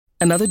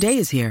Another day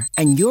is here,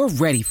 and you're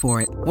ready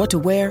for it. What to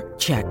wear?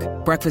 Check.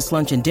 Breakfast,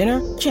 lunch, and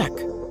dinner? Check.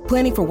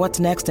 Planning for what's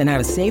next and how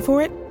to save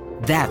for it?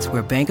 That's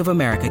where Bank of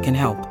America can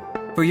help.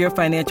 For your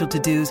financial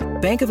to-dos,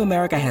 Bank of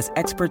America has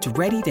experts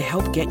ready to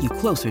help get you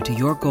closer to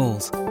your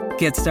goals.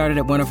 Get started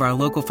at one of our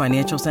local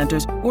financial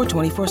centers or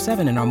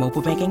 24/7 in our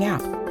mobile banking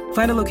app.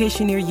 Find a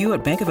location near you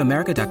at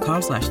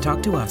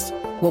bankofamerica.com/talktous.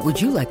 What would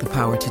you like the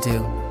power to do?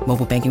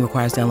 Mobile banking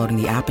requires downloading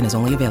the app and is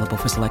only available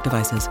for select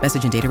devices.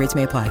 Message and data rates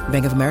may apply.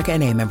 Bank of America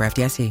N.A., member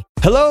FDIC.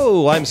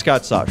 Hello, I'm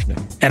Scott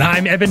Soshnick. And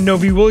I'm Eben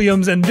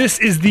Novy-Williams, and this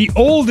is the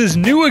Old is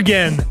New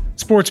Again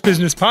sports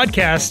business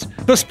podcast,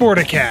 The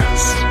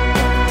Sporticast.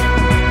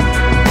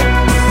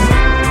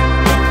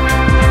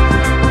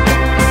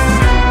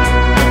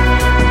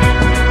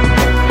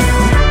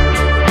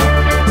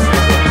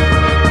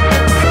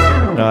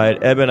 All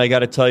right, Eben, I got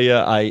to tell you,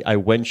 I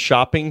went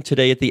shopping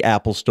today at the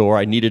Apple store.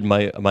 I needed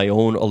my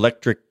own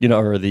electric,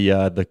 or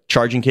the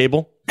charging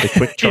cable, the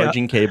quick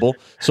charging cable.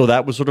 So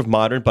that was sort of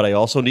modern, but I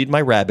also need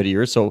my rabbit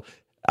ears. So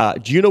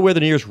do you know where the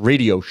nearest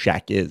Radio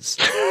Shack is?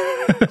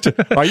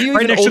 Are you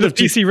right next to the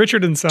PC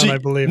Richard and Son, I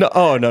believe?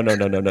 No, no.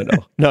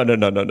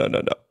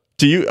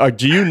 Do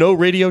you know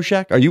Radio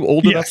Shack? Are you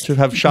old enough to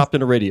have shopped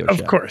in a Radio Shack?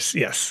 Of course,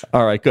 yes.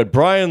 All right, good.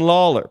 Brian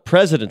Lawlor,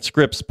 President,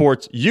 Scripps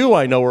Sports. You,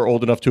 I know, are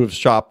old enough to have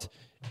shopped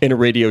in a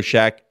Radio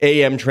Shack,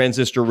 AM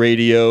transistor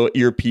radio,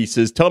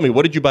 earpieces. Tell me,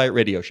 what did you buy at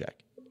Radio Shack?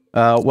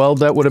 Well,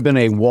 that would have been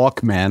a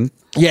Walkman.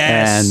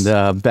 Yes.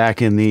 And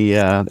back in the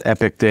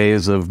epic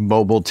days of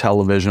mobile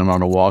television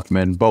on a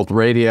Walkman, both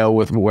radio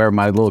with where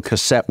my little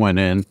cassette went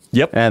in.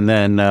 Yep. And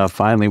then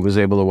finally was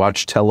able to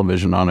watch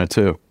television on it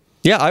too.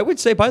 Yeah, I would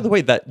say, by the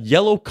way, that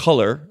yellow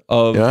color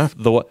of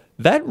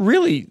that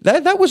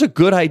was a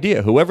good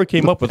idea. Whoever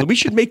came up with it, we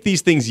should make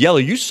these things yellow.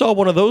 You saw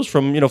one of those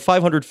from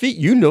 500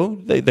 feet.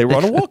 They were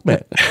on a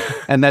Walkman,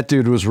 and that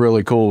dude was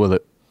really cool with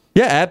it.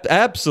 Yeah,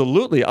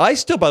 absolutely. I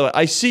still, by the way,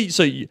 I see.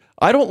 So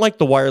I don't like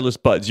the wireless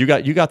buds. You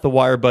got the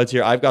wire buds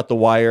here. I've got the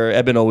wire.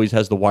 Eben always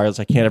has the wireless.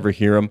 I can't ever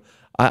hear him.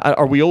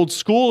 Are we old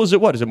school? Is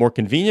it what? Is it more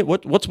convenient?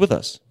 What's with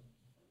us?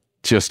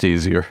 Just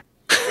easier.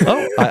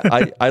 Oh,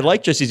 I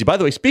like just easy. By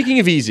the way, speaking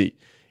of easy,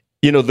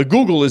 the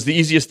Google is the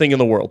easiest thing in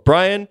the world.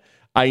 Brian,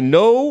 I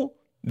know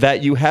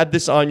that you had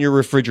this on your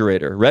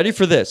refrigerator. Ready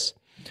for this?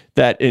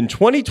 That in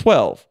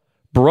 2012,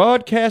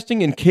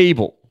 broadcasting and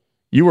cable,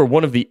 you were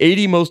one of the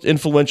 80 most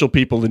influential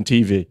people in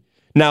TV.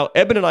 Now,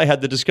 Eben and I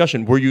had the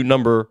discussion. Were you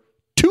number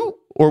 2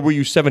 or were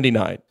you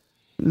 79?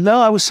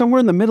 No, I was somewhere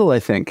in the middle, I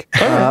think.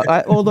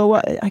 Although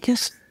I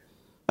guess,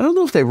 I don't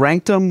know if they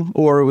ranked them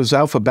or it was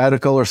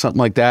alphabetical or something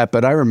like that,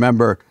 but I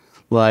remember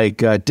Dick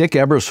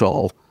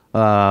Ebersol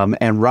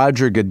and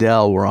Roger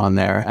Goodell were on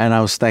there, and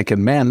I was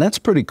thinking, man, that's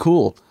pretty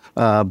cool.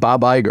 Bob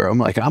Iger, I'm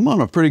like, I'm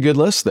on a pretty good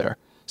list there.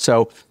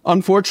 So,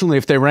 unfortunately,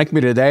 if they ranked me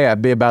today,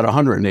 I'd be about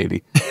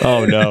 180.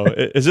 Oh, no.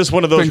 Is this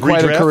one of those redrafts?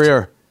 Quite a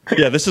career.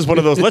 Yeah, this is one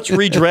of those. Let's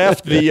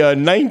redraft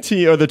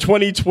the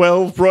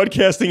 2012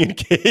 broadcasting and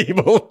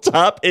cable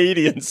top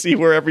 80 and see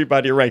where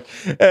everybody ranked.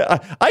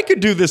 I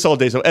could do this all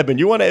day. So, Eben,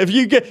 you want to? If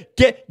you get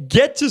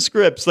to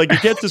Scripps,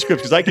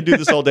 because I could do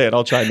this all day and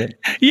I'll chime in.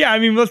 Yeah, I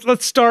mean,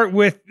 let's start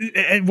with.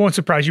 It won't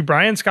surprise you,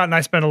 Brian. Scott and I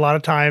spent a lot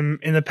of time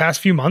in the past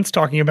few months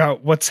talking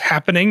about what's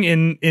happening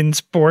in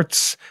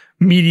sports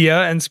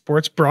media and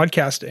sports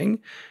broadcasting.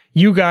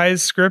 You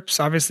guys,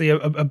 Scripps, obviously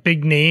a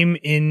big name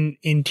in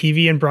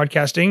TV and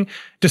broadcasting,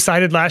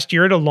 decided last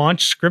year to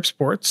launch Scripps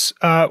Sports.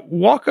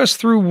 Walk us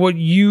through what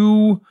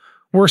you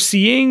were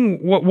seeing,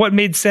 what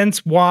made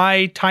sense,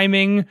 why,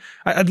 timing.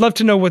 I'd love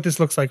to know what this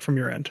looks like from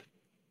your end.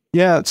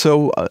 Yeah,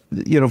 so,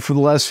 for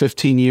the last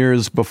 15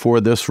 years before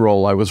this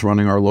role, I was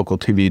running our local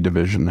TV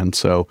division. And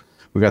so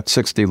we got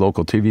 60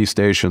 local TV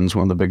stations,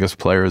 one of the biggest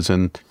players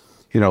in,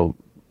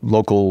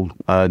 local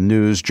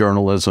news,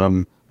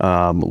 journalism.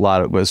 A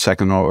lot of was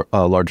second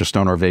largest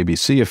owner of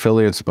ABC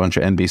affiliates, a bunch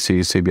of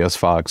NBC, CBS,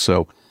 Fox.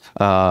 So,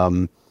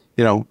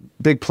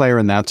 big player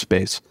in that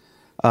space.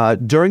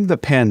 During the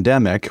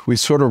pandemic, we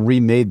sort of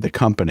remade the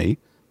company.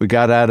 We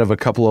got out of a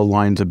couple of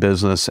lines of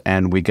business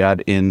and we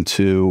got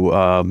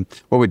into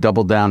we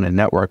doubled down in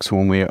networks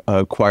when we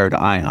acquired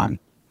ION.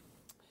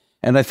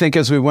 And I think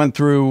as we went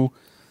through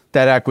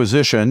that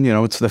acquisition,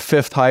 it's the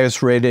 5th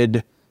highest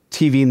rated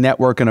TV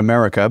network in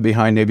America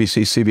behind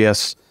ABC,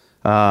 CBS,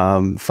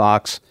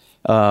 Fox,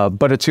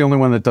 but it's the only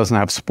one that doesn't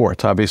have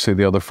sports. Obviously,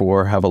 the other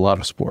 4 have a lot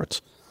of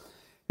sports.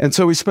 And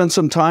so we spent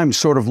some time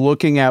sort of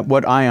looking at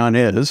what ION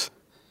is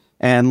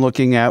and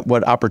looking at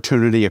what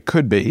opportunity it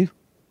could be.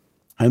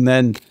 And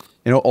then,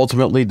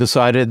 ultimately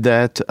decided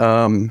that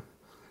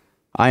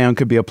ION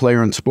could be a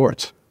player in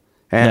sports.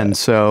 And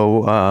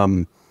so,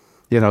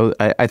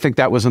 I think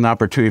that was an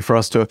opportunity for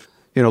us to,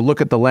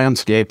 look at the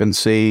landscape and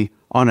see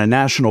on a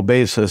national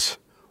basis,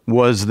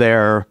 was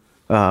there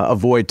a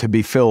void to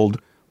be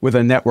filled with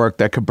a network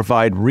that could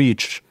provide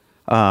reach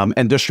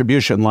and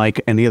distribution like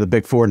any of the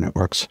big four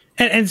networks.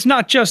 And it's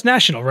not just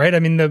national, right? I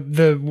mean,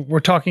 we're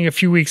talking a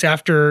few weeks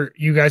after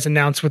you guys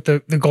announced with the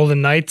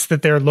Golden Knights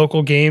that their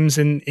local games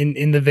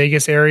in the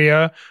Vegas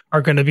area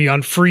are going to be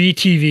on free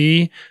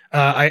TV.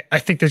 I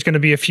think there's going to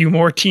be a few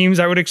more teams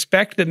I would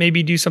expect that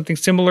maybe do something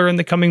similar in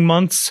the coming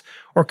months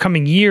or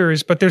coming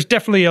years, but there's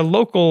definitely a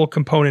local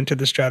component to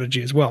the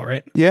strategy as well,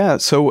 right? Yeah.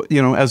 So,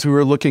 as we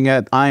were looking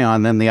at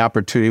ION and the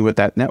opportunity with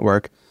that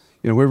network,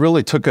 we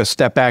really took a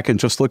step back and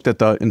just looked at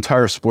the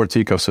entire sports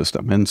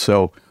ecosystem. And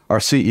so our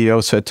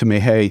CEO said to me,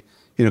 hey,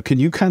 can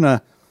you kind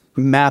of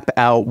map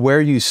out where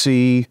you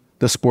see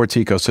the sports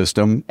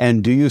ecosystem,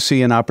 and do you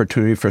see an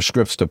opportunity for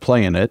Scripps to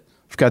play in it?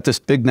 We've got this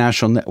big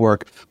national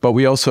network, but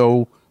we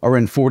also are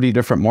in 40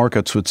 different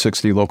markets with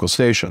 60 local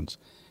stations.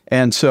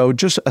 And so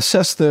just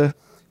assess the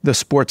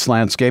sports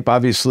landscape.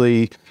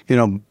 Obviously,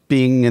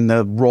 being in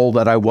the role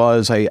that I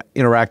was, I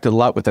interacted a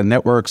lot with the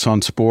networks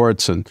on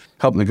sports and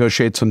helped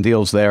negotiate some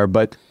deals there.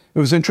 But it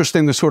was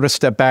interesting to sort of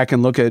step back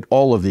and look at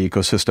all of the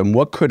ecosystem.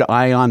 What could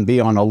ION be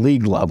on a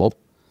league level?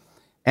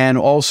 And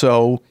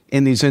also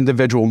in these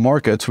individual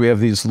markets, we have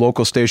these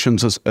local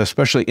stations,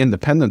 especially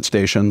independent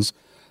stations.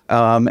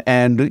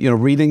 And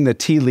reading the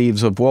tea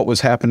leaves of what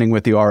was happening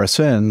with the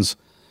RSNs,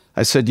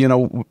 I said,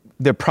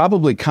 they're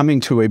probably coming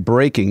to a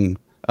breaking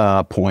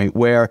point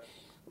where,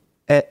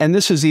 and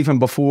this is even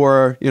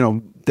before,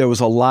 there was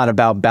a lot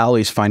about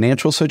Bally's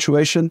financial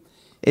situation.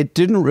 It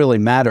didn't really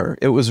matter.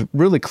 It was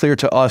really clear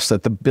to us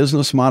that the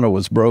business model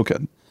was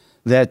broken,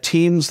 that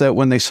teams that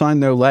when they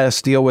signed their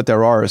last deal with their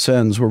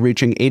RSNs were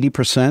reaching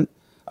 80%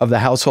 of the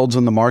households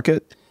in the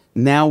market.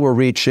 Now we're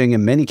reaching,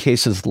 in many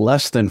cases,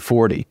 less than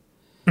 40.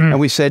 And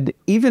we said,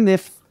 even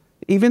if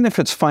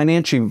it's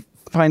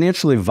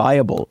financially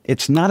viable,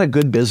 it's not a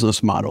good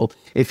business model.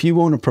 If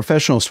you own a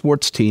professional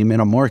sports team in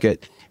a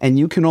market and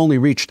you can only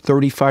reach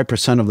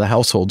 35% of the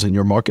households in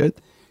your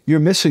market, you're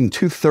missing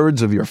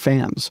 2/3 of your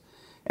fans.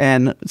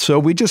 And so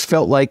we just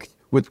felt like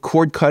with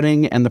cord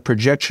cutting and the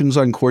projections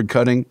on cord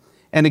cutting,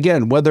 and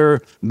again,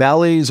 whether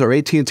Bally's or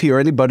AT&T or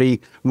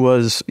anybody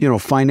was,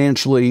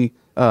 financially,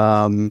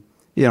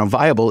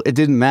 viable, it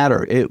didn't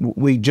matter.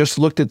 We just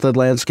looked at the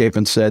landscape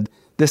and said,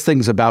 this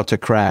thing's about to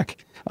crack.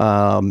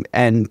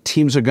 And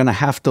teams are going to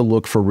have to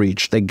look for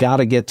reach. They got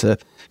to get to,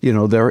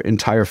 their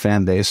entire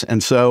fan base.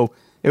 And so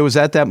it was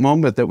at that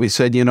moment that we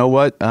said, you know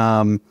what?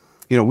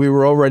 We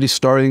were already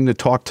starting to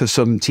talk to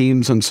some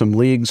teams and some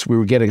leagues. We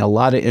were getting a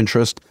lot of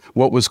interest.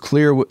 What was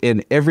clear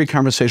in every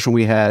conversation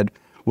we had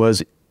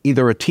was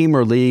either a team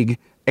or league,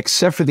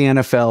 except for the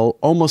NFL,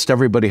 almost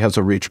everybody has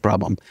a reach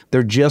problem.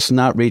 They're just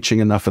not reaching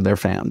enough of their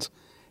fans.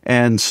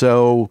 And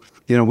so,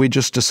 we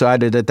just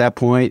decided at that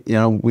point,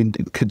 we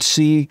could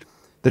see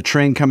the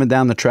train coming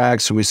down the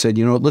tracks. So we said,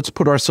 let's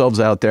put ourselves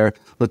out there.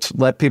 Let's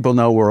let people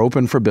know we're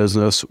open for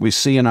business. We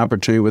see an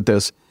opportunity with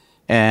this.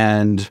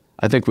 And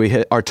I think we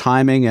hit our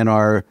timing and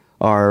our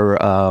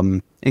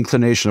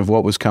inclination of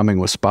what was coming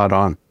was spot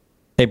on.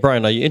 Hey,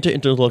 Brian, are you into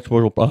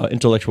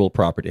intellectual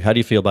property? How do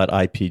you feel about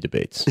IP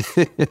debates?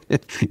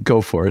 Go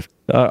for it.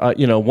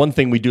 One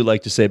thing we do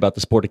like to say about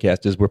the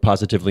Sporticast is we're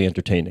positively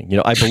entertaining.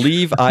 I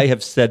believe I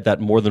have said that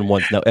more than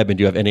once. Now, Eben,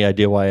 do you have any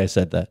idea why I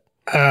said that?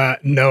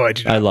 No, I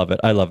do not.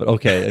 I love it.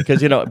 Okay.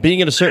 Because, being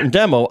in a certain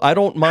demo, I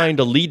don't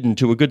mind a lead-in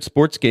to a good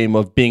sports game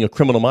of being a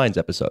Criminal Minds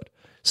episode.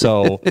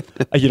 So,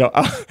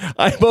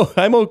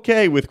 I'm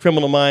okay with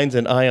Criminal Minds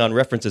and ION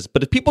references.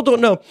 But if people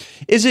don't know,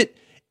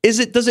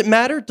 does it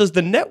matter? Does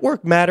the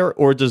network matter,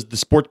 or does the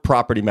sports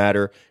property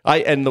matter?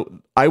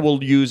 I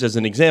will use as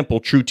an example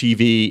True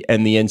TV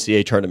and the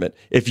NCAA tournament.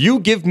 If you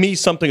give me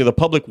something the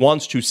public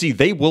wants to see,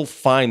 they will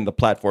find the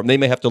platform. They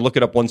may have to look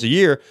it up once a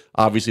year.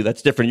 Obviously,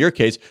 that's different in your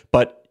case.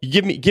 But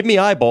give me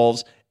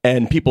eyeballs,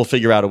 and people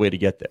figure out a way to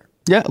get there.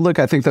 Yeah, look,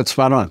 I think that's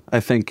spot on. I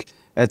think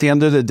at the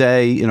end of the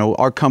day,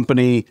 our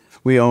company,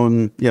 we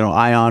own,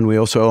 ION. We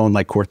also own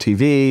like Core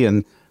TV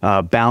and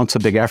Bounce, a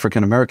big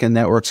African-American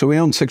network. So we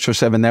own 6 or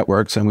 7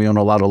 networks, and we own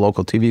a lot of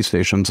local TV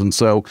stations. And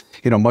so,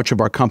 much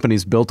of our company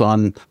is built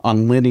on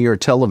linear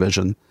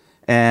television.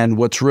 And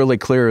what's really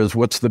clear is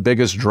what's the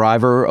biggest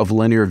driver of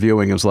linear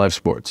viewing is live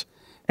sports.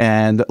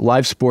 And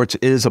live sports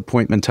is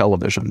appointment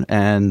television,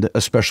 and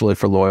especially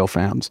for loyal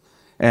fans.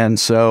 And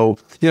so,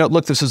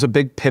 look, this is a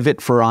big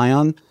pivot for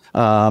ION.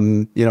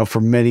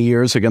 For many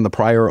years, again, the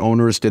prior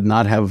owners did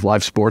not have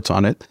live sports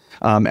on it.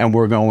 And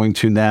we're going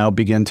to now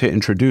begin to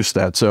introduce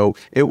that. So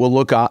it will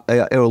look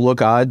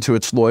odd to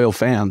its loyal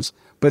fans.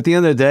 But at the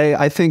end of the day,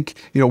 I think,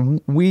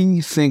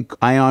 we think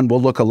ION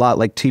will look a lot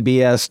like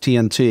TBS,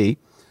 TNT,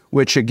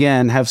 which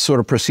again have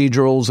sort of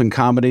procedurals and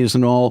comedies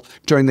and all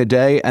during the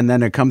day. And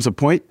then it comes a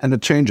point and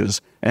it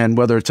changes. And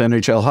whether it's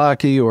NHL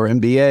hockey or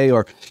NBA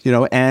or,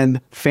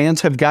 and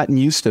fans have gotten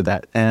used to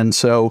that. And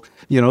so,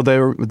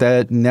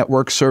 that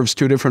network serves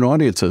 2 different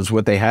audiences.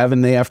 What they have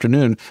in the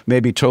afternoon may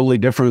be totally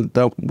different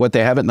than what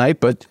they have at night.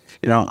 But,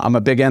 I'm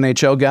a big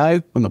NHL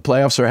guy. When the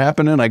playoffs are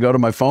happening, I go to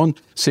my phone,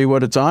 see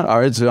what it's on.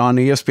 Or it's on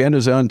ESPN,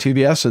 it's on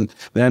TBS, and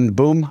then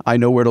boom, I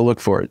know where to look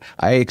for it.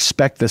 I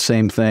expect the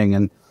same thing.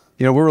 And,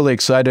 we're really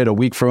excited. A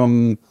week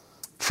from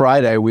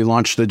Friday, we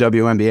launched the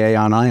WNBA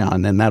on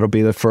Ion, and that'll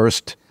be the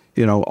first,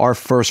 our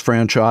first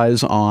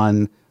franchise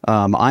on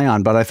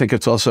Ion. But I think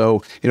it's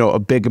also, a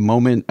big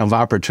moment of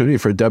opportunity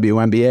for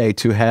WNBA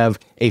to have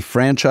a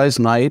franchise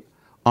night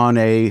on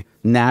a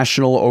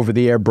national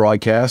over-the-air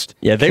broadcast.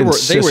 Yeah, they were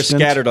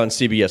scattered on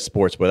CBS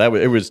Sports, but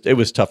it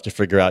was tough to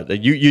figure out.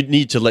 You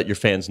need to let your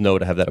fans know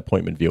to have that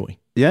appointment viewing.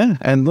 Yeah,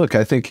 and look,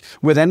 I think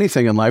with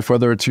anything in life,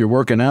 whether it's you're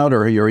working out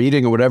or you're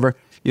eating or whatever,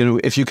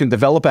 if you can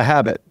develop a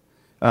habit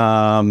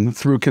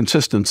through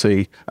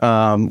consistency,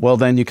 well,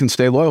 then you can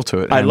stay loyal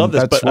to it. I love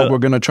this. That's what we're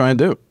going to try and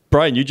do.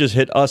 Brian, you just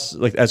hit us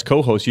as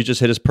co-hosts. You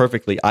just hit us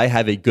perfectly. I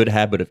have a good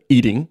habit of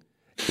eating.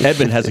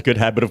 Evan has a good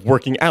habit of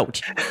working out.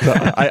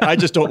 I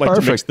just don't like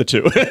to mix the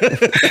two.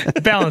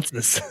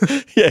 Balances.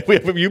 Yeah,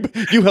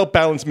 you help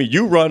balance me.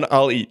 You run,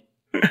 I'll eat.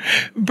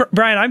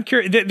 Brian, I'm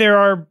curious. There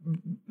are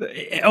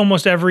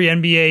almost every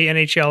NBA,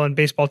 NHL, and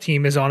baseball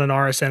team is on an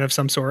RSN of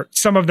some sort.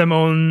 Some of them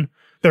own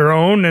their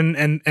own,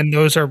 and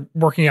those are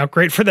working out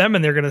great for them,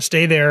 and they're going to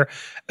stay there.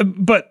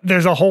 But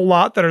there's a whole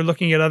lot that are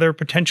looking at other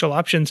potential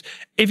options.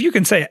 If you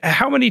can say,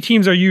 how many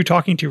teams are you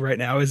talking to right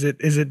now? Is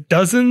it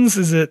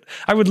dozens?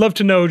 I would love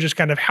to know just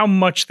kind of how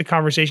much the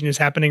conversation is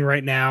happening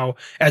right now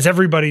as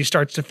everybody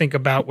starts to think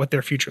about what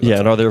their future looks like.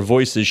 And are their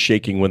voices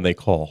shaking when they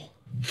call?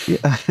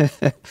 Yeah.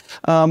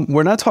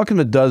 We're not talking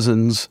to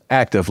dozens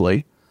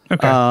actively,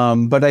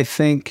 okay. But I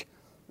think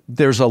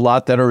there's a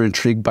lot that are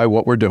intrigued by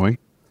what we're doing.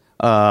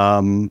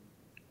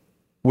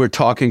 We're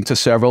talking to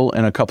several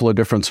in a couple of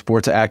different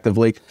sports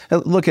actively.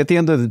 Look, at the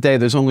end of the day,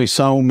 there's only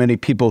so many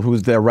people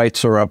whose their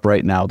rights are up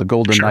right now. The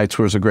Golden Knights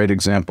was a great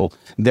example.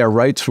 Their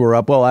rights were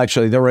up. Well,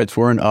 actually, their rights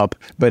weren't up,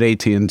 but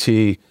AT&T,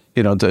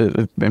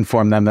 to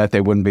inform them that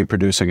they wouldn't be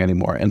producing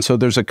anymore. And so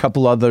there's a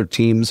couple other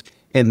teams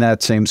in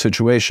that same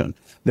situation.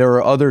 There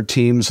are other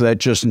teams that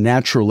just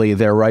naturally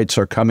their rights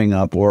are coming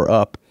up or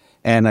up.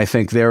 And I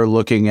think they're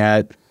looking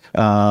at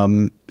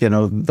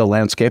the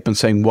landscape and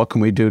saying, what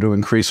can we do to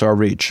increase our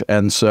reach?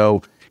 And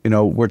so,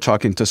 we're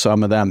talking to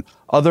some of them.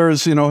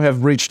 Others,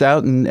 have reached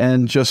out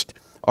and just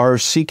are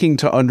seeking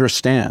to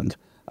understand,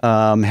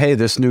 hey,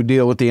 this new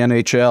deal with the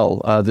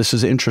NHL, this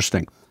is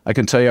interesting. I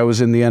can tell you I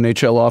was in the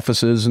NHL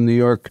offices in New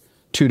York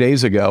 2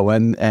 days ago,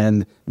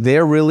 and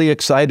they're really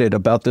excited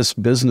about this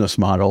business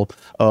model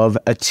of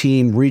a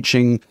team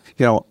reaching,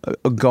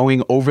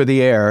 going over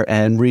the air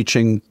and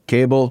reaching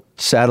cable,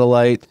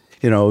 satellite,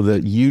 the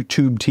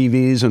YouTube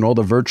TVs and all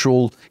the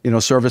virtual,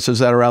 services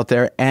that are out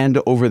there and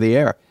over the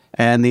air.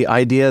 And the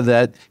idea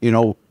that,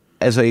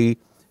 as a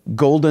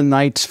Golden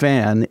Knights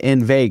fan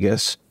in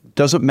Vegas,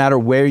 doesn't matter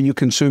where you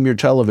consume your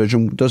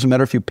television, doesn't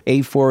matter if you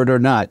pay for it or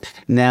not,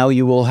 now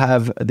you will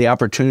have the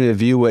opportunity to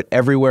view it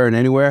everywhere and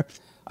anywhere.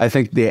 I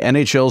think the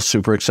NHL is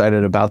super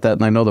excited about that,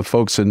 and I know the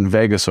folks in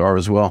Vegas are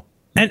as well.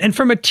 And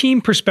from a team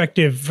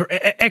perspective,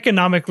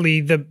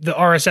 economically, the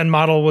RSN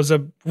model was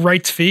a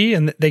rights fee,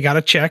 and they got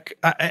a check.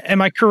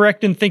 Am I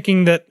correct in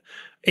thinking that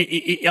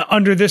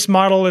under this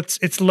model,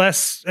 it's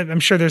less? I'm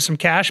sure there's some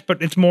cash,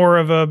 but it's more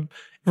of a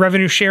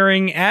revenue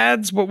sharing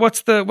ads.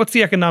 What's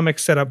the economic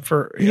setup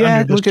for?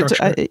 Yeah, look,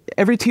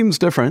 every team's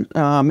different.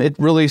 It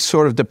really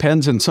sort of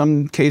depends. In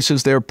some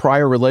cases, their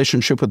prior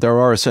relationship with their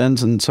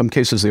RSNs. In some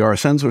cases, the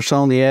RSNs were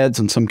selling the ads.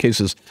 In some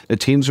cases, the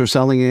teams are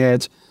selling the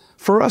ads.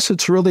 For us,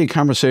 it's really a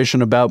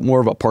conversation about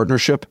more of a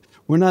partnership.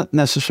 We're not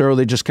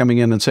necessarily just coming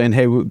in and saying,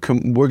 hey, we're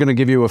going to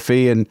give you a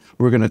fee and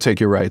we're going to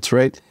take your rights,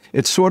 right?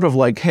 It's sort of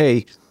like,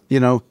 hey,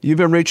 you've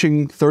been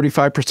reaching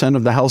 35%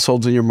 of the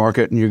households in your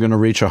market and you're going to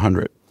reach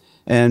 100.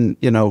 And,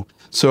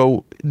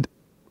 so,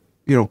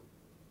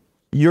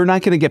 you're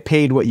not going to get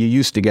paid what you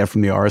used to get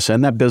from the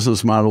RSN. That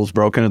business model is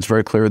broken. It's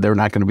very clear they're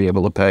not going to be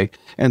able to pay.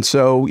 And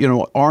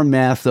so, our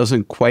math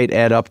doesn't quite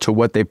add up to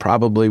what they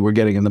probably were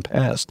getting in the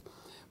past.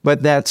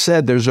 But that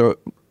said,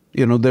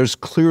 there's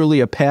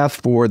clearly a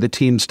path for the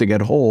teams to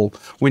get whole.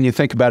 When you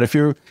think about if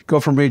you go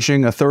from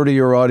reaching a third of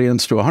your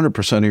audience to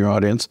 100% of your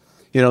audience,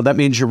 that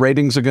means your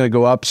ratings are going to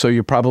go up. So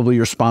your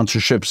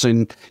sponsorships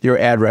and your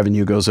ad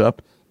revenue goes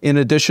up. In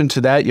addition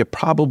to that, you're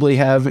probably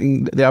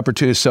having the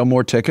opportunity to sell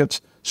more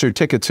tickets. So your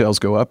ticket sales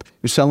go up.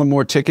 You're selling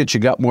more tickets.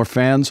 You got more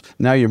fans.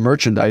 Now your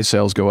merchandise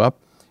sales go up.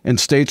 In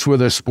states where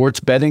there's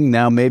sports betting,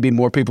 now maybe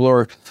more people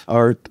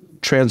are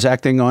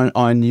transacting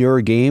on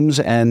your games.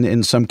 And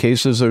in some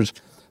cases, there's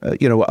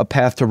a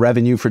path to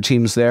revenue for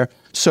teams there.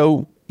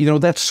 So,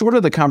 that's sort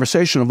of the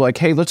conversation of like,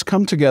 hey, let's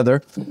come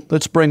together.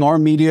 Let's bring our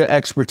media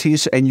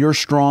expertise and your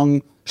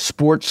strong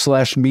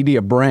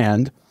sports/media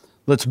brand.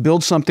 Let's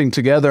build something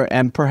together,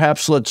 and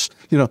perhaps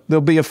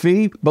there'll be a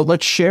fee, but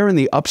let's share in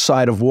the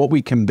upside of what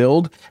we can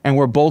build. And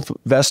we're both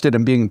vested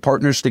in being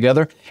partners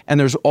together. And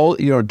there's all,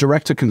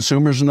 direct to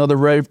consumers, another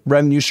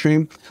revenue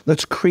stream.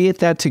 Let's create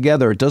that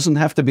together. It doesn't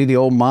have to be the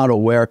old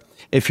model where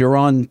if you're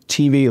on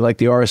TV, like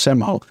the RSN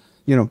model,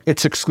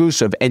 it's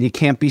exclusive and you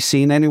can't be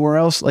seen anywhere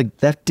else. Like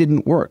that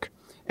didn't work.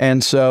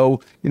 And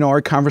so,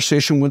 our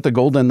conversation with the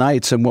Golden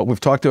Knights and what we've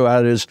talked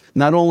about is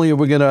not only are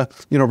we going to,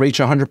 reach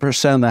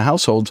 100% of the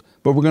households,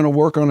 but we're going to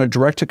work on a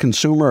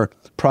direct-to-consumer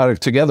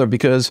product together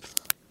because,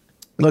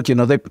 look,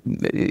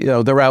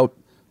 they're out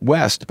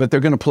West, but they're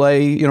going to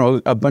play,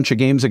 a bunch of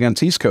games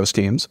against East Coast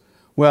teams.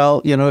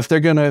 Well, if they're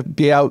going to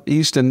be out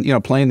East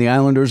and, playing the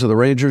Islanders or the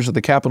Rangers or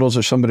the Capitals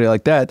or somebody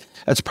like that,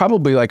 that's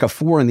probably like a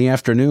 4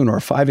 PM or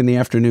a 5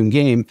 PM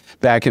game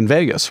back in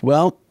Vegas.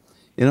 Well,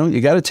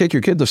 you got to take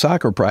your kid to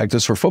soccer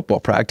practice or football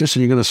practice,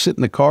 and you're going to sit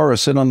in the car or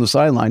sit on the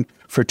sideline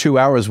for 2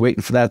 hours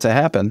waiting for that to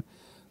happen.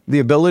 The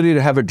ability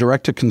to have a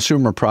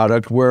direct-to-consumer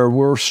product where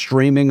we're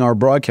streaming our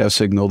broadcast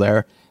signal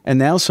there, and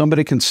now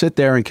somebody can sit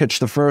there and catch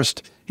the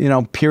first,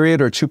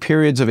 period or 2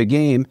 periods of a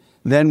game,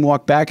 then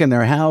walk back in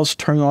their house,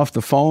 turn off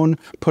the phone,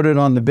 put it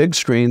on the big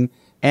screen,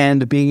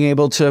 and being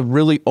able to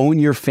really own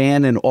your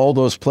fan in all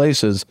those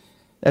places.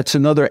 That's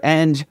another.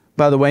 And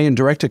by the way, in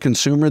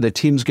direct-to-consumer, the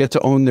teams get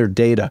to own their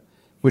data,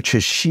 which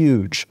is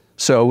huge.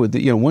 So,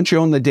 once you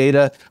own the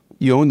data,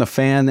 you own the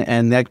fan,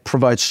 and that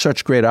provides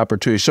such great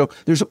opportunities. So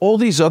there's all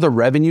these other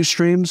revenue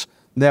streams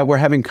that we're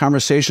having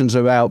conversations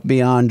about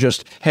beyond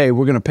just, hey,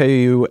 we're going to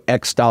pay you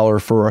X dollar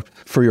for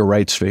your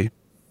rights fee.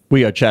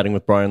 We are chatting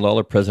with Brian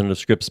Lawlor, president of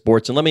Scripps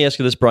Sports. And let me ask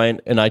you this,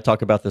 Brian, and I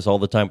talk about this all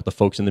the time with the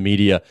folks in the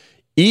media.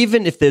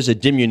 Even if there's a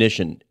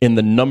diminution in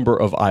the number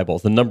of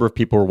eyeballs, the number of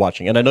people who are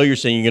watching, and I know you're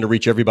saying you're going to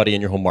reach everybody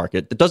in your home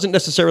market, it doesn't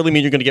necessarily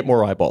mean you're going to get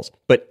more eyeballs.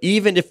 But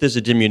even if there's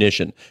a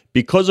diminution,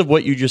 because of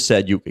what you just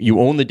said, you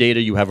own the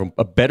data, you have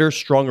a better,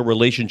 stronger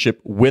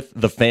relationship with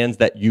the fans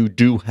that you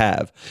do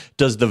have.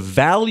 Does the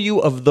value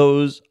of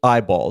those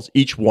eyeballs,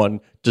 each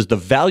one, does the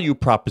value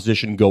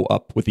proposition go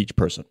up with each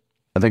person?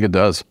 I think it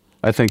does.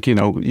 I think,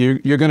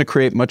 you're going to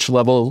create much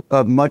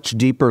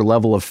deeper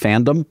level of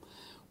fandom,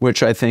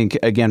 which I think,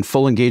 again,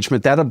 full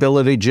engagement, that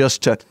ability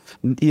just to,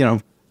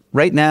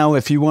 right now,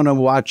 if you want to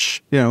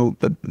watch,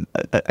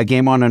 a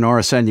game on an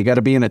RSN, you got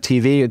to be in a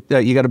TV,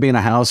 you got to be in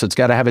a house, it's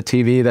got to have a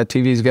TV, that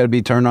TV's got to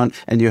be turned on,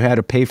 and you had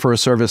to pay for a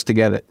service to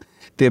get it.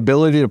 The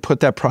ability to put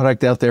that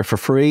product out there for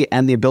free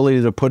and the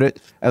ability to put it,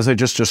 as I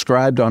just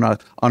described, on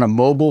a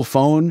mobile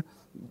phone,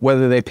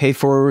 whether they pay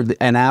for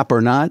an app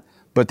or not,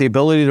 but the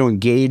ability to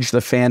engage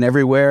the fan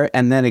everywhere,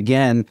 and then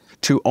again,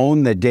 to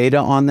own the data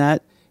on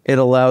that, it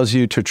allows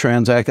you to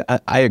transact.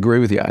 I agree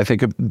with you. I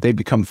think they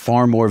become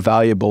far more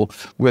valuable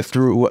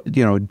through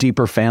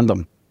deeper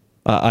fandom.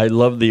 I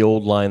love the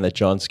old line that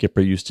John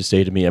Skipper used to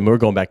say to me, and we're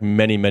going back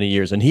many, many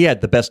years, and he had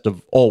the best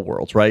of all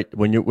worlds, right?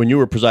 When you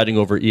were presiding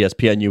over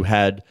ESPN, you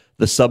had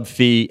the sub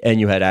fee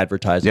and you had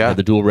advertising, you had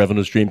the dual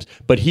revenue streams,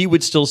 but he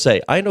would still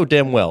say, I know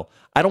damn well,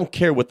 I don't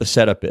care what the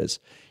setup is.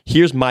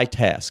 Here's my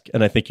task,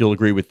 and I think you'll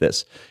agree with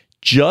this.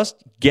 Just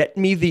get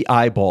me the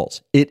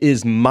eyeballs. It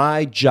is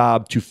my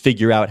job to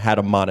figure out how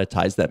to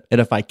monetize them. And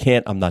if I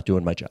can't, I'm not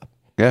doing my job.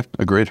 Yeah,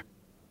 agreed.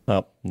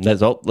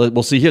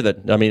 We'll see here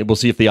that, we'll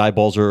see if the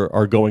eyeballs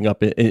are going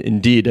up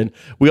indeed. And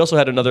we also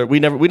had another, we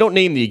don't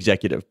name the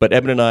executive, but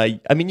Eben and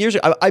I years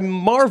ago, I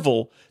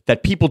marvel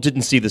that people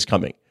didn't see this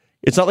coming.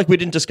 It's not like we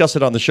didn't discuss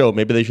it on the show.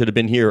 Maybe they should have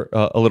been here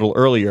a little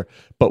earlier.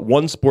 But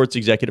one sports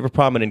executive, a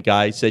prominent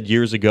guy, said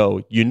years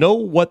ago, you know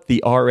what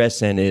the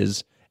RSN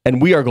is? And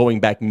we are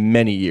going back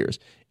many years.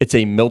 It's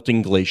a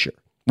melting glacier,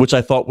 which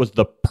I thought was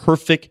the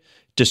perfect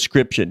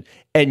description.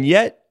 And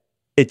yet,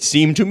 it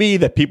seemed to me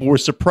that people were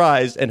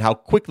surprised at how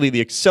quickly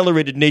the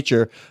accelerated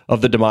nature of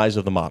the demise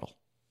of the model.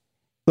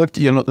 Look,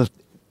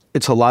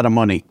 it's a lot of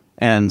money.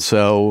 And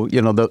so,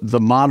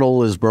 the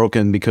model is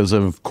broken because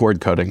of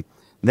cord cutting.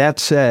 That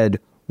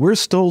said, we're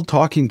still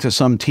talking to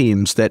some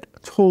teams that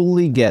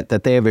totally get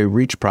that they have a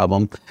reach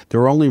problem.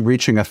 They're only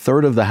reaching a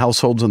third of the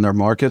households in their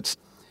markets,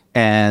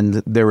 and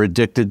they're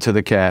addicted to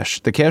the cash.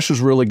 The cash is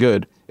really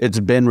good. It's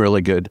been really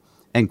good.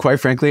 And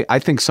quite frankly, I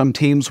think some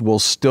teams will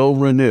still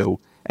renew,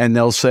 and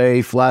they'll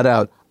say flat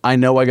out, I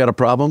know I got a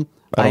problem.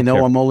 I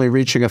know I'm only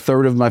reaching a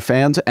third of my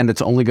fans, and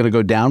it's only going to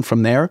go down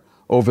from there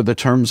over the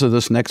terms of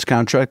this next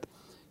contract.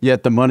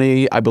 Yet the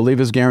money, I believe,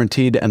 is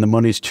guaranteed, and the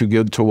money's too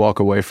good to walk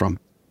away from.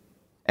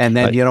 And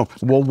then,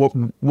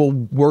 we'll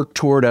work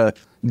toward a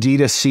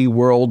D2C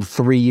world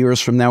 3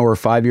 years from now or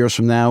 5 years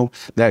from now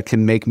that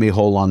can make me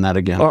whole on that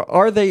again.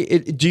 Are they?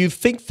 Do you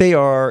think they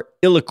are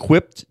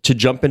ill-equipped to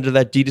jump into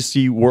that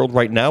D2C world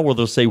right now, where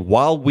they'll say,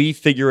 while we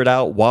figure it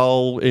out,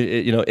 while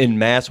in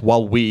mass,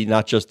 while we,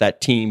 not just that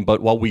team,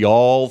 but while we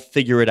all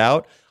figure it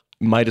out,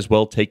 might as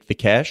well take the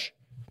cash?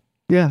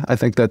 Yeah, I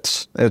think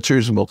that's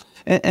reasonable.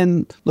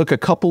 And look, a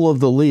couple of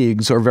the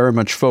leagues are very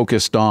much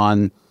focused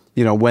on,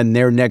 when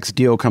their next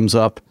deal comes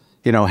up,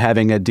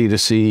 having a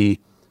D2C,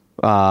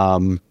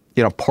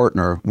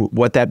 partner.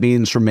 What that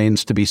means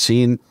remains to be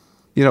seen.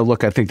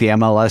 Look, I think the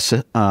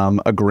MLS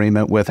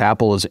agreement with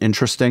Apple is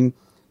interesting.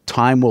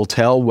 Time will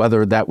tell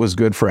whether that was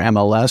good for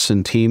MLS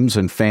and teams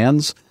and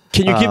fans.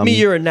 Can you give me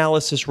your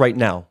analysis right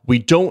now? We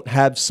don't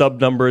have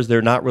sub numbers.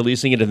 They're not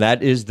releasing it, and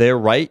that is their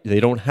right. They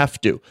don't have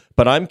to.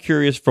 But I'm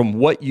curious, from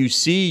what you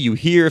see, you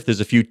hear, if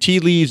there's a few tea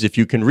leaves, if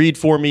you can read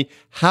for me,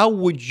 how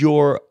would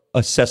your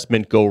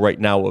assessment go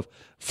right now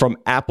from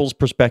Apple's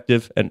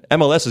perspective? And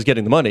MLS is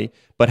getting the money,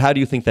 but how do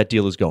you think that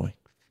deal is going?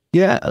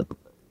 Yeah.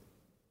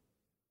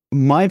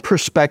 My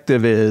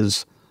perspective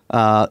is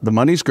the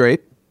money's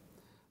great,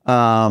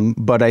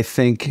 but I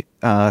think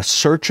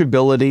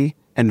searchability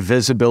and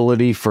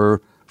visibility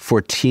for for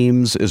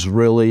teams is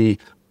really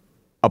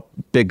a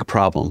big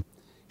problem.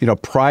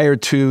 Prior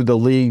to the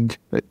league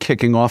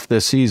kicking off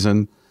this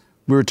season,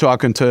 we were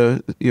talking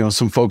to,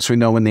 some folks we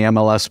know in the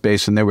MLS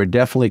space, and they were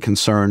definitely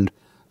concerned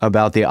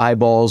about the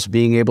eyeballs,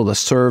 being able to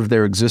serve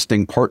their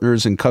existing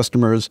partners and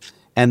customers,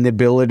 and the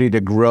ability to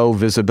grow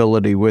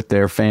visibility with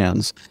their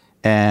fans.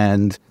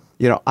 And,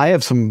 I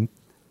have some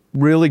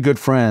really good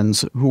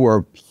friends who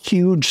are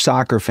huge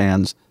soccer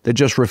fans that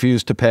just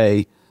refuse to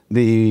pay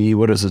the,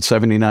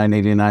 $79,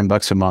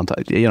 $89 a month,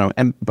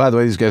 and by the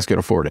way, these guys can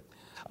afford it.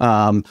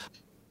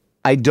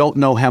 I don't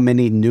know how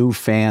many new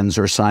fans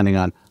are signing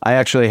on. I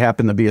actually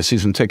happen to be a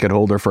season ticket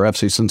holder for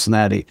FC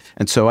Cincinnati,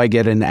 and so I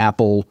get an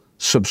Apple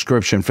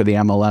subscription for the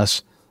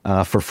MLS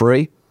for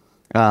free.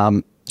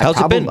 How's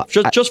it been?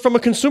 Just from a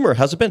consumer,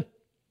 how's it been?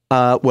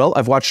 Well,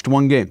 I've watched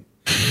one game.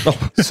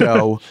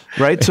 So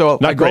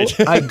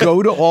I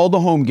go to all the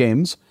home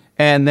games,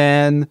 and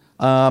then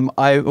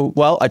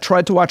I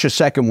tried to watch a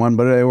second one,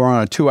 but they were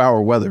on a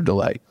 2-hour weather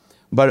delay.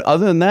 But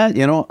other than that,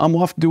 I'm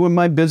off doing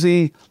my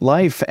busy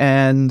life,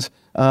 and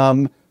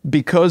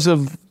because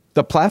of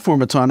the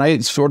platform it's on, I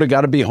sort of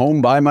got to be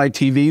home by my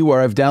TV where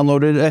I've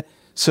downloaded it.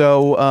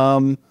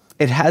 So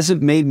it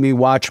hasn't made me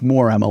watch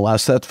more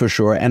MLS, that's for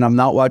sure. And I'm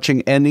not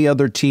watching any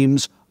other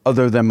teams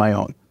other than my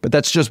own. But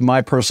that's just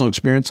my personal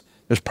experience.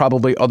 There's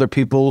probably other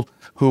people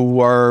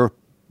who are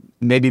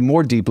maybe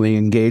more deeply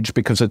engaged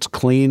because it's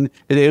clean.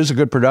 It is a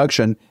good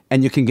production,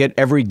 and you can get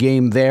every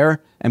game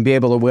there and be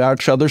able to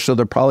watch others. So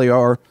there probably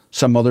are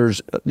some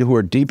others who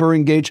are deeper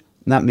engaged.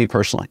 Not me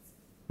personally.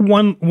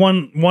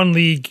 One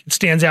league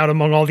stands out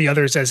among all the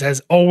others as has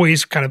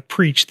always kind of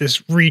preached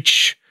this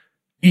reach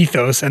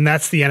ethos, and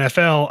that's the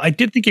NFL. I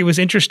did think it was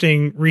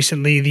interesting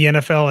recently. The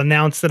NFL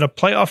announced that a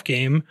playoff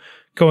game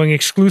going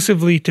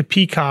exclusively to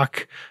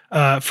Peacock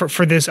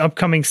for this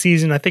upcoming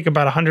season. I think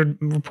about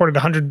reported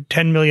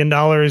 $110 million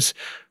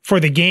for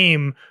the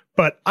game.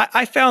 But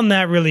I found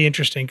that really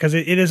interesting because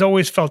it has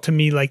always felt to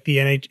me like the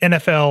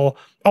NFL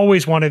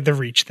always wanted the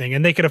reach thing,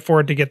 and they could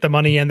afford to get the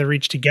money and the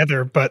reach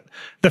together. But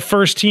the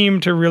first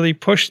team to really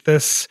push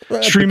this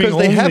streaming because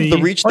they have the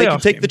reach, they can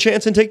take the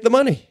chance and take the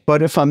money.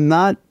 But if I'm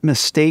not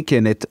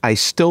mistaken, I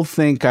still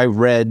think I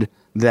read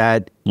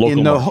that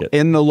in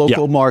the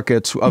local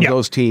markets of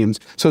those teams.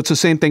 So it's the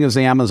same thing as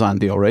the Amazon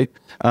deal, right?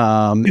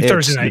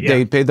 Thursday night.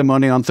 They pay the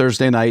money on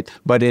Thursday night,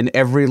 but in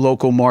every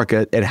local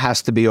market, it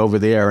has to be over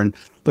the air. And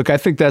look, I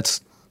think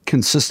that's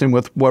consistent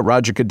with what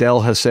Roger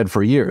Goodell has said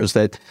for years,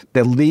 that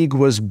the league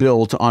was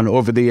built on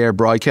over-the-air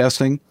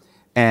broadcasting,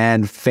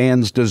 and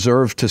fans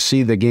deserve to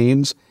see the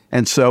games.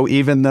 And so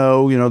even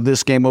though,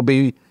 this game will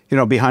be,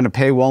 behind a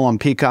paywall on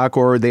Peacock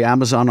or the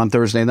Amazon on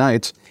Thursday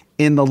nights,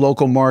 in the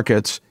local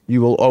markets,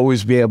 you will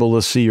always be able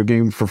to see your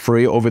game for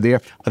free over the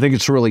air. I think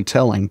it's really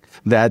telling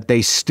that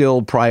they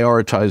still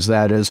prioritize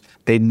that as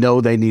they know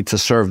they need to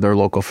serve their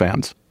local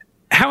fans.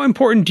 How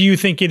important do you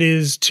think it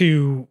is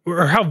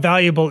or how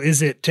valuable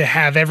is it to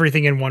have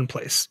everything in one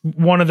place?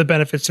 One of the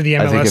benefits to the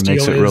MLS deal is I think it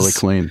makes it really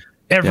clean.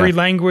 Every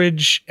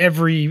language,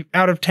 every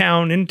out of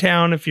town, in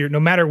town, no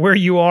matter where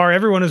you are,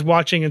 everyone is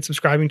watching and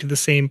subscribing to the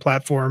same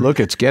platform. Look,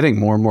 it's getting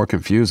more and more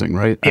confusing,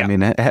 right? Yeah. I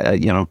mean, I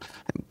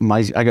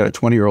got a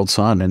 20-year-old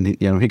son, and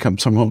he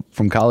comes home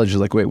from college. He's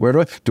like, wait,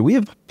 do we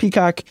have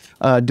Peacock?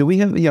 Do we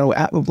have,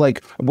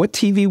 like, what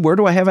TV? Where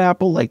do I have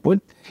Apple? Like, what,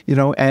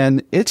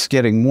 and it's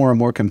getting more and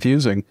more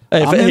confusing.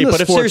 But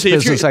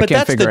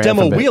that's the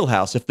demo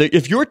wheelhouse.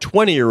 If your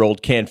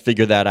 20-year-old can't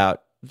figure that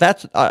out,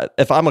 that's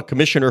if I'm a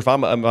commissioner, if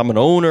I'm an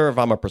owner, if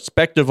I'm a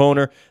prospective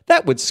owner,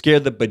 that would scare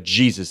the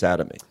bejesus out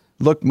of me.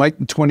 Look, my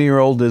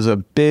 20-year-old is a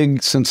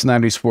big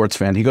Cincinnati sports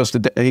fan. He goes to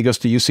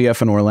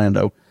UCF in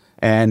Orlando,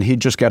 and he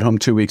just got home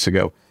 2 weeks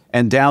ago.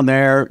 And down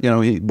there,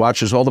 he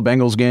watches all the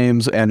Bengals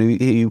games, and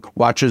he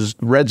watches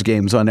Reds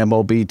games on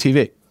MLB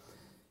TV.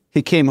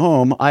 He came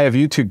home. I have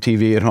YouTube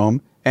TV at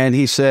home, and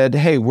he said,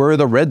 "Hey, where are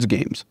the Reds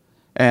games?"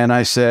 And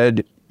I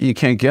said, "You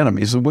can't get them."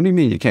 He said, "What do you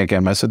mean you can't get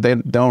them?" I said, "They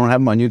don't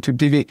have them on YouTube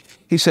TV."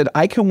 He said,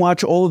 "I can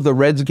watch all of the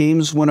Reds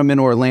games when I'm in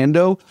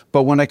Orlando,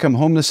 but when I come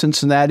home to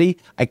Cincinnati,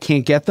 I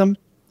can't get them."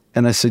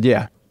 And I said,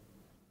 "Yeah."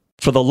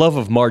 For the love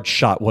of Marge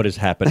Schott, what is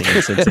happening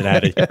in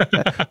Cincinnati?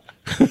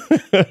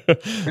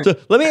 So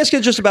let me ask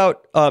you just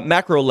about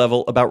macro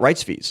level about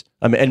rights fees.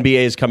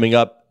 NBA is coming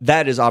up.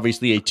 That is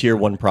obviously a tier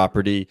 1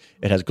 property.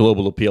 It has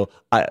global appeal.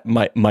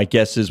 My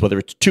guess is whether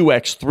it's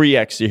 2X,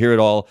 3X, you hear it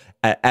all.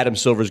 Adam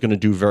Silver is going to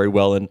do very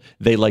well, and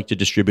they like to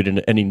distribute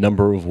in any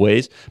number of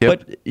ways.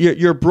 Yep. But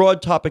your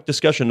broad topic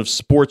discussion of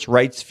sports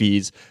rights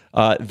fees,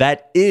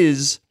 that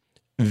is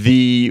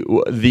the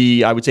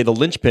I would say the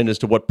linchpin as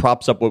to what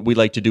props up what we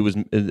like to do is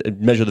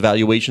measure the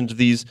valuations of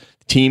these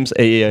teams,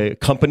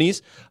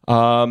 companies.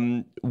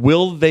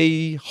 Will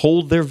they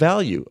hold their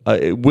value?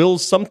 Will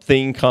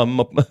something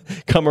come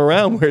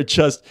around where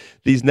just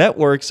these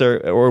networks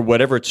or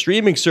whatever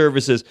streaming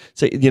services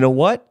say, you know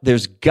what,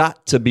 there's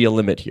got to be a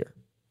limit here?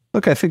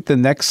 Look, I think the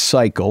next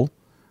cycle,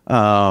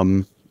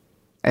 and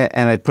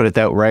I put it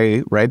that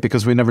way, right?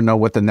 Because we never know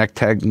what the next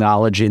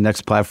technology,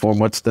 next platform,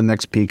 what's the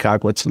next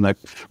Peacock, what's the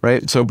next,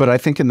 right? So, but I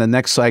think in the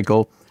next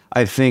cycle,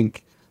 I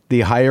think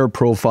the higher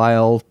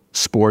profile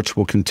sports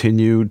will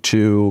continue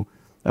to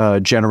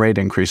generate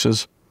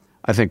increases.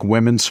 I think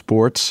women's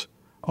sports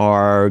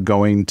are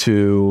going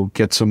to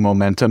get some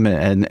momentum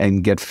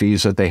and get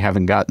fees that they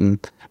haven't gotten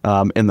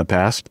in the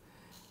past.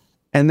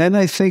 And then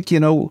I think,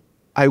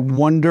 I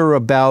wonder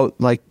about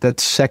like that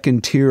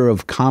second tier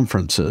of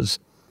conferences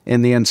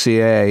in the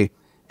NCAA,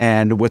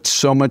 and with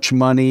so much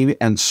money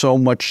and so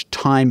much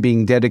time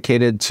being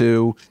dedicated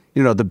to,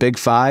 the Big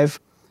Five,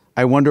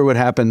 I wonder what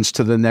happens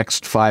to the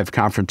next 5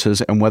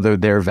 conferences and whether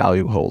their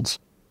value holds.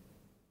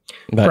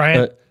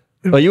 Brian?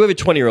 Well, you have a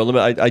 20-year-old.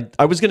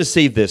 I was going to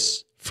save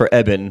this for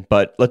Eben,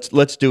 but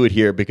let's do it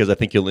here because I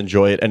think you'll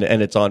enjoy it, and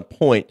it's on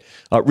point.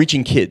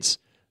 Reaching kids.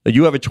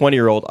 You have a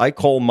 20-year-old. I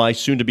call my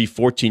soon-to-be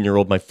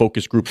 14-year-old my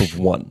focus group of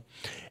one.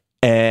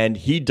 And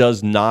he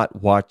does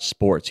not watch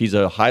sports. He's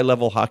a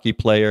high-level hockey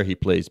player. He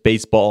plays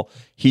baseball.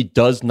 He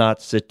does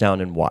not sit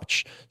down and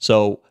watch.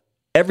 So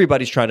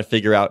everybody's trying to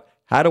figure out,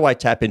 how do I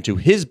tap into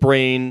his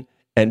brain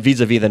and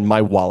vis-a-vis then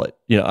my wallet?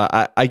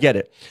 I get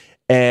it.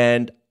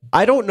 And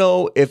I don't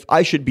know if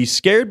I should be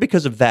scared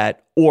because of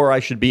that or I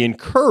should be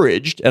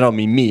encouraged. And I don't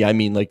mean me. I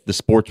mean like the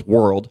sports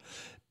world.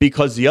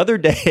 Because the other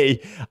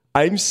day,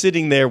 I'm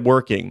sitting there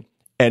working,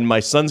 and my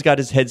son's got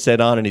his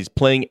headset on, and he's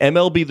playing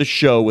MLB The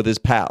Show with his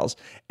pals,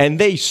 and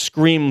they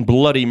scream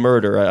bloody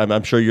murder.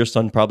 I'm sure your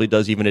son probably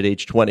does even at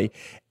age 20.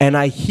 And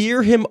I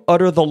hear him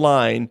utter the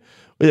line,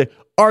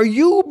 Are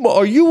you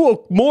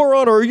a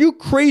moron, or are you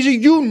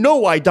crazy?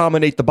 I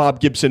dominate the Bob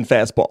Gibson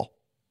fastball.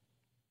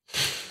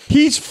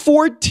 He's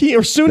 14,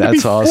 or soon to be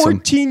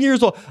 14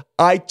 years old.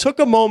 I took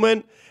a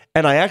moment,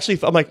 and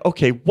I'm like,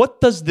 okay,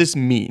 what does this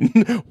mean?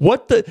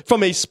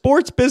 From a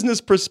sports business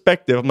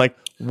perspective, I'm like,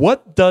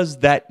 what does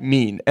that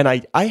mean? And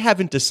I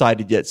haven't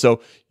decided yet.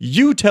 So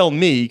you tell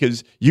me,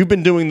 because you've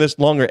been doing this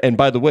longer. And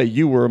by the way,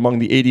 you were among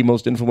the 80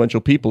 most influential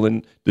people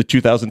in the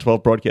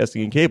 2012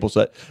 Broadcasting and Cable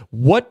set.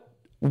 What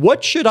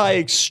should I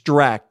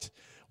extract,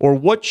 or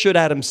what should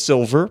Adam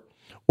Silver,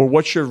 or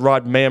what should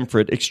Rod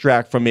Manfred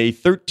extract from a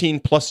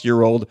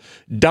 13-plus-year-old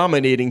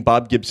dominating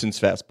Bob Gibson's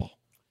fastball?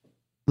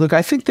 Look,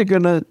 I think they're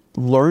going to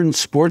learn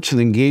sports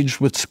and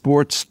engage with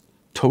sports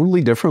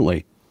totally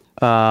differently.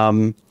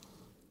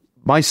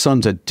 My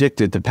son's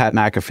addicted to Pat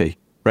McAfee,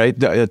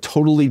 right? A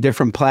totally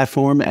different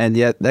platform, and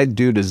yet that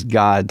dude is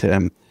God to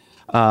him.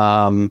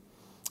 I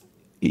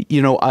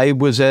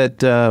was at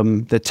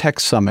the Tech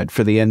Summit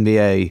for the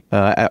NBA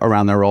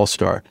around their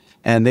All-Star,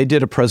 and they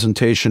did a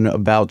presentation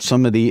about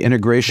some of the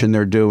integration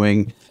they're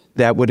doing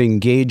that would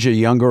engage a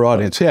younger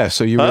audience. Yeah,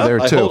 so you were there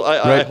too.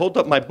 I hold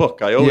up my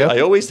book. I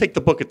always take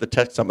the book at the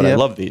Tech Summit. Yep. I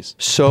love these.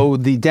 So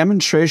the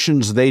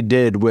demonstrations they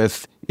did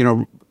with,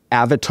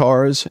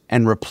 avatars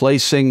and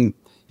replacing,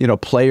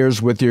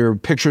 players with your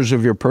pictures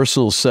of your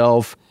personal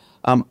self,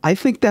 I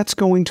think that's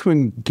going to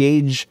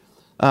engage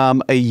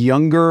a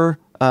younger,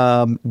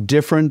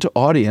 different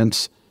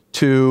audience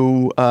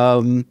to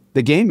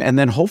the game. And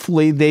then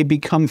hopefully they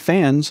become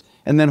fans.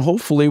 And then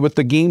hopefully with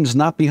the games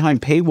not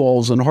behind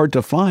paywalls and hard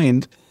to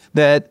find,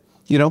 that,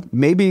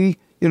 maybe,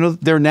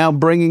 they're now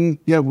bringing,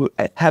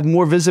 have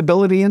more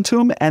visibility into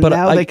them. And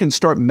now they can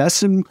start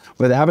messing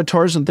with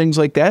avatars and things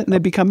like that. And they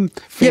become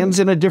fans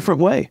in a different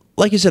way.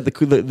 Like you said,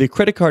 the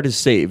credit card is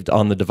saved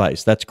on the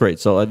device. That's great.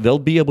 So they'll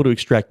be able to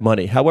extract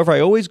money. However, I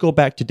always go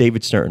back to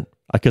David Stern,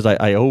 because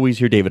I always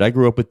hear David. I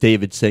grew up with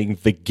David saying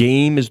the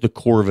game is the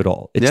core of it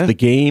all. It's the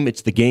game,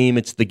 it's the game,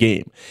 it's the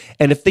game.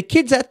 And if the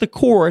kids at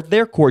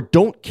their core,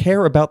 don't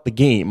care about the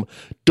game,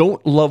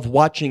 don't love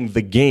watching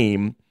the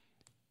game,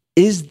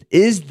 is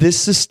this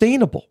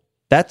sustainable?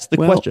 That's the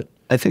question.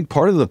 I think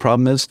part of the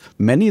problem is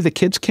many of the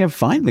kids can't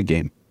find the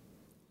game.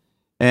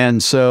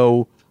 And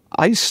so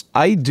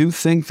I do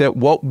think that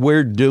what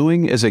we're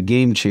doing is a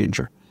game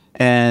changer.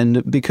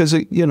 And because,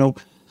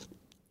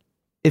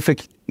 if a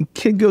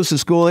kid goes to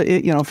school,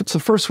 if it's the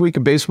first week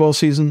of baseball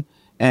season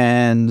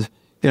and,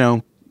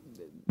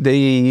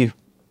 the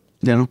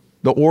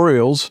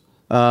Orioles,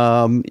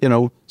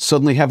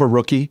 suddenly have a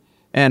rookie,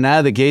 and out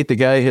of the gate, the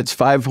guy hits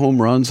 5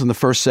 home runs in the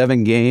first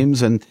 7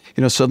 games. And,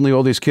 suddenly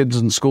all these kids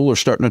in school are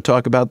starting to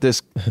talk about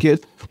this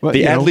kid. Well,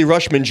 the Adley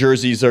Rushman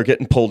jerseys are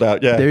getting pulled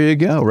out. Yeah. There you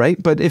go.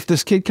 Right. But if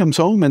this kid comes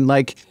home and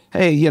like,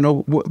 hey,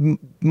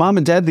 mom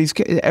and dad,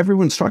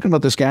 everyone's talking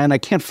about this guy and I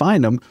can't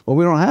find him. Well,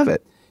 we don't have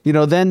it.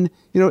 Then,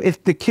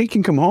 if the kid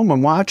can come home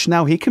and watch,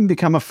 now he can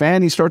become a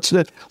fan. He starts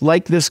to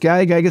like this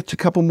guy. Guy gets a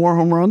couple more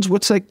home runs.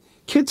 What's like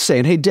kids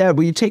saying, hey, Dad,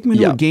 will you take me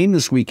to a game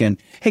this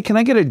weekend? Hey, can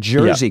I get a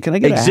jersey? Can I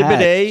get a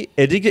hat?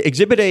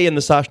 Exhibit A in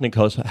the Soshnick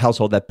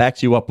household that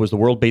backs you up was the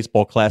World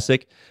Baseball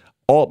Classic.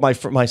 My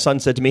son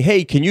said to me,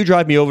 hey, can you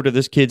drive me over to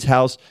this kid's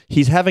house?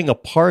 He's having a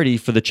party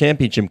for the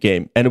championship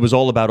game, and it was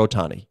all about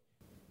Ohtani.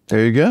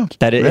 There you go.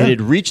 That it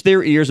had reached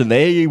their ears, and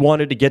they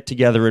wanted to get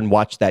together and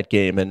watch that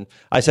game. And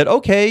I said,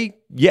 okay,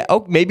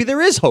 maybe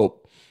there is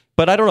hope.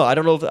 But I don't know. I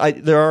don't know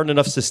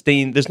if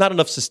there's not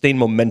enough sustained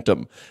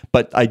momentum,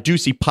 but I do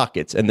see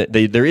pockets and that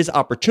there is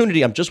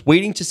opportunity. I'm just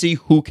waiting to see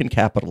who can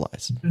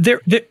capitalize.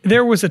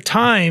 There was a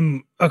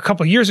time a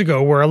couple of years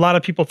ago where a lot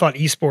of people thought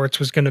esports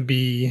was going to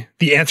be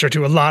the answer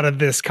to a lot of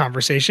this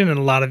conversation and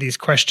a lot of these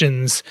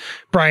questions.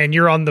 Brian,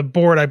 you're on the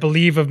board, I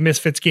believe, of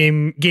Misfits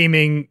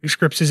Gaming.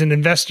 Scripps is an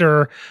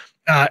investor.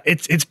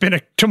 It's been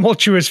a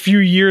tumultuous few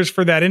years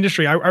for that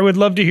industry. I would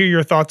love to hear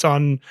your thoughts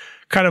on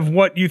kind of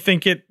what you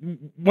think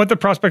what the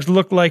prospects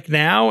look like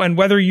now, and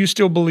whether you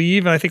still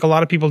believe, and I think a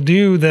lot of people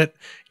do, that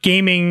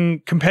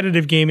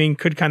competitive gaming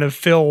could kind of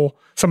fill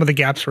some of the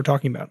gaps we're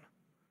talking about.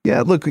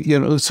 Yeah, look,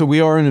 so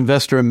we are an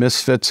investor in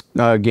Misfits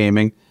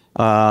Gaming.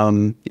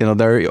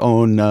 They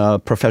own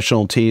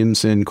professional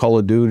teams in Call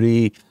of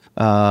Duty,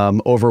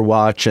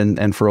 Overwatch,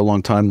 and for a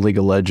long time, League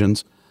of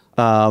Legends.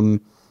 To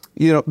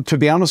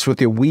be honest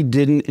with you, we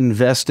didn't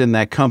invest in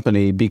that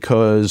company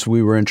because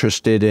we were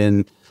interested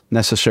in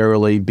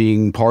necessarily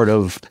being part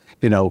of,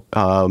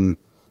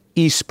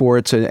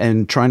 esports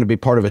and trying to be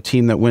part of a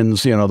team that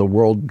wins, the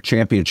world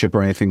championship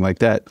or anything like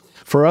that.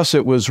 For us,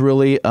 it was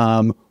really,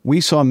 we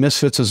saw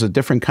Misfits as a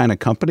different kind of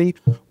company.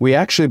 We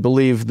actually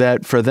believe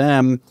that for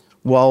them,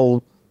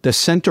 while the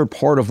center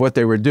part of what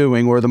they were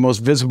doing, or the most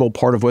visible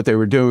part of what they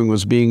were doing,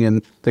 was being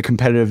in the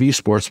competitive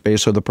esports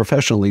space or the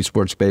professional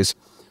esports space,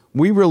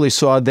 we really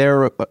saw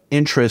their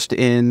interest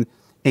in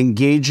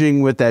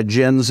engaging with that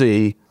Gen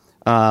Z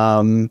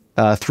through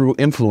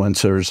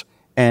influencers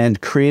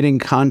and creating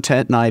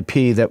content and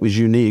IP that was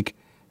unique.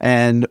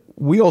 And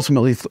we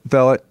ultimately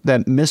felt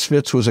that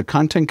Misfits was a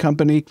content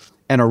company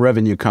and a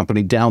revenue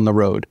company down the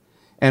road.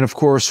 And of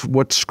course,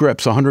 what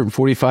Scripps, a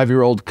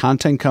 145-year-old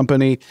content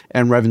company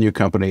and revenue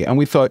company. And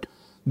we thought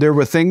there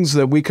were things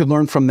that we could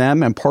learn from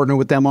them and partner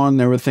with them on.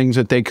 There were things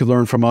that they could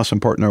learn from us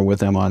and partner with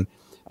them on.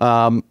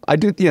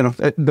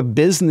 The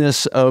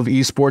business of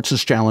esports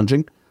is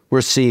challenging.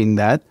 We're seeing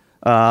that.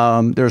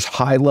 There's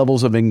high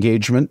levels of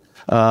engagement.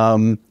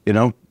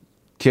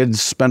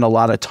 Kids spend a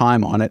lot of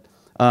time on it.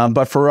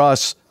 But for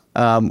us,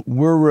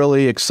 we're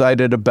really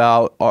excited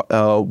about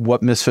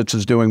what Misfits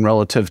is doing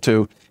relative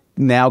to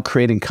now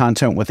creating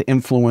content with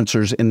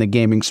influencers in the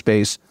gaming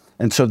space.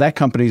 And so that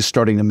company is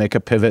starting to make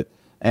a pivot.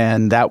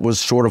 And that was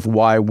sort of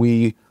why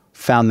we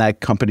found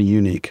that company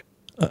unique.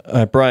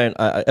 Brian,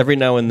 every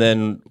now and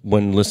then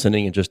when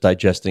listening and just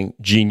digesting,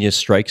 genius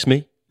strikes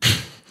me.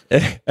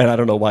 And I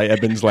don't know why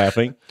Eben's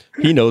laughing.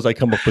 He knows I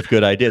come up with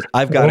good ideas.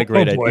 I've got a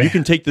great idea. You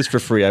can take this for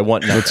free. I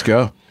want nothing. Let's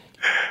go.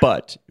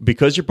 But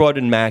because you brought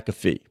in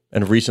McAfee,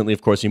 and recently,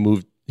 of course,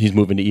 he's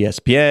moving to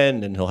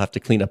ESPN, and he'll have to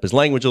clean up his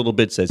language a little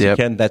bit, says he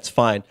can. That's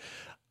fine.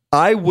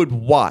 I would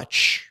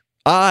watch,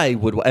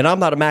 and I'm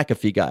not a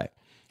McAfee guy,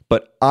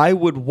 but I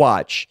would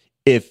watch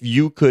if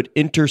you could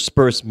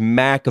intersperse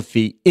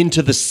McAfee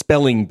into the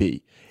spelling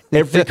bee.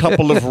 Every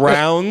couple of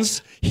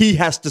rounds, he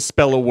has to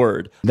spell a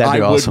word.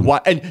 That'd be awesome.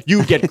 And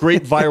you get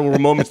great viral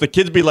moments. The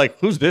kids be like,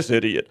 "Who's this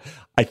idiot?"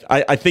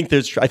 I think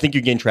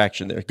you gain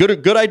traction there.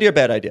 Good idea,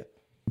 bad idea.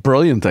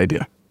 Brilliant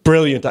idea.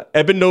 Brilliant.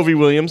 Eben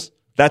Novy-Williams.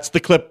 That's the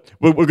clip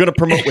we're going to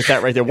promote with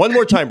that right there. One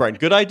more time, Brian.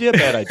 Good idea,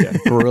 bad idea.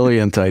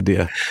 Brilliant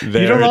idea. You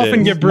don't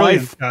often get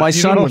brilliant. My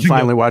son would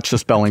finally watch the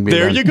spelling bee.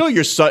 There you go.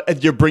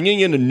 You're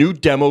bringing in a new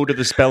demo to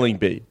the spelling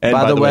bee. And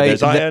by the way,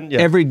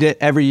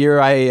 every year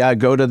I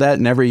go to that,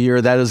 and every year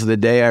that is the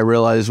day I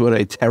realize what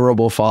a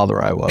terrible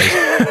father I was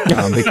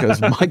because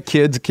my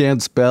kids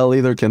can't spell,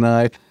 either can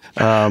I.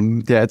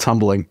 It's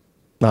humbling.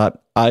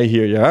 I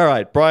hear you. All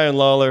right, Brian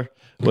Lawlor.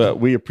 Well,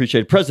 we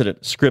appreciate it.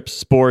 President, Scripps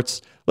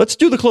Sports. Let's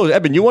do the close.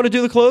 Eben, you want to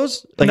do the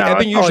close? No,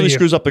 Eben usually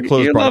screws up the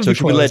close, Brian. So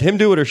should we let him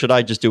do it, or should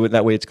I just do it?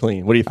 That way it's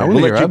clean. What do you think?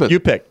 We'll let you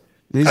pick.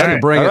 He's going to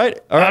bring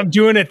it. All right. I'm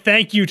doing it.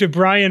 Thank you to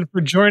Brian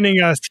for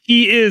joining us.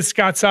 He is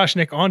Scott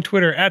Soshnick on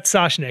Twitter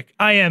 @Soshnick.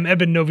 I am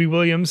Eben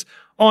Novy-Williams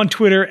on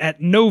Twitter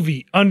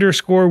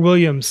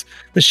 @Novy_Williams.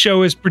 The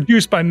show is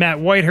produced by Matt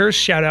Whitehurst.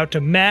 Shout out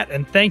to Matt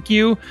and thank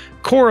you.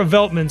 Cora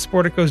Veltman,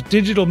 Sportico's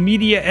digital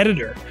media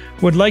editor,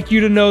 would like you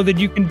to know that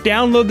you can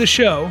download the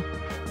show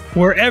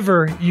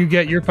wherever you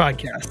get your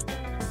podcast.